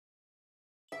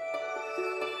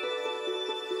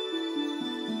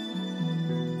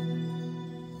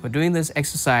doing this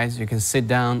exercise, you can sit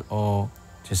down or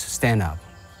just stand up.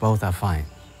 Both are fine.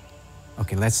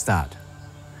 Okay, let's start.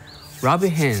 Rub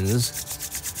your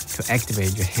hands to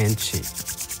activate your hand qi.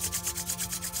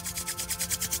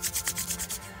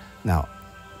 Now,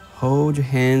 hold your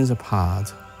hands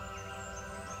apart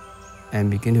and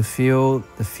begin to feel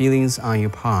the feelings on your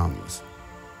palms.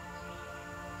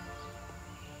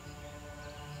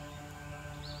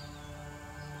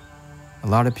 A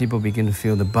lot of people begin to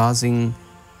feel the buzzing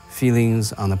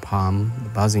feelings on the palm, the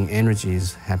buzzing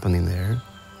energies happening there.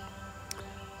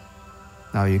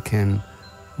 Now you can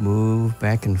move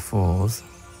back and forth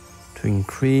to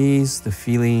increase the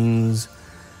feelings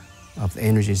of the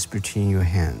energies between your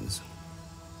hands.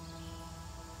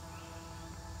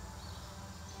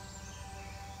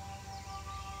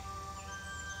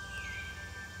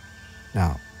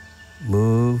 Now,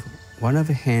 move one of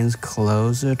your hands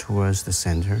closer towards the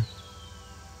center.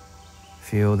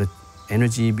 Feel the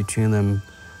energy between them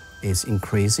is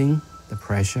increasing, the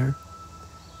pressure.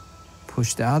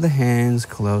 Push the other hands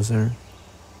closer.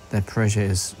 That pressure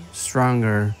is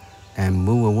stronger and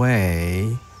move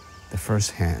away the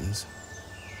first hands.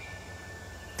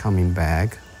 Coming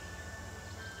back.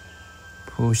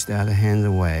 Push the other hands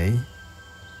away.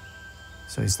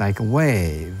 So it's like a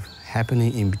wave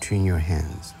happening in between your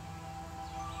hands.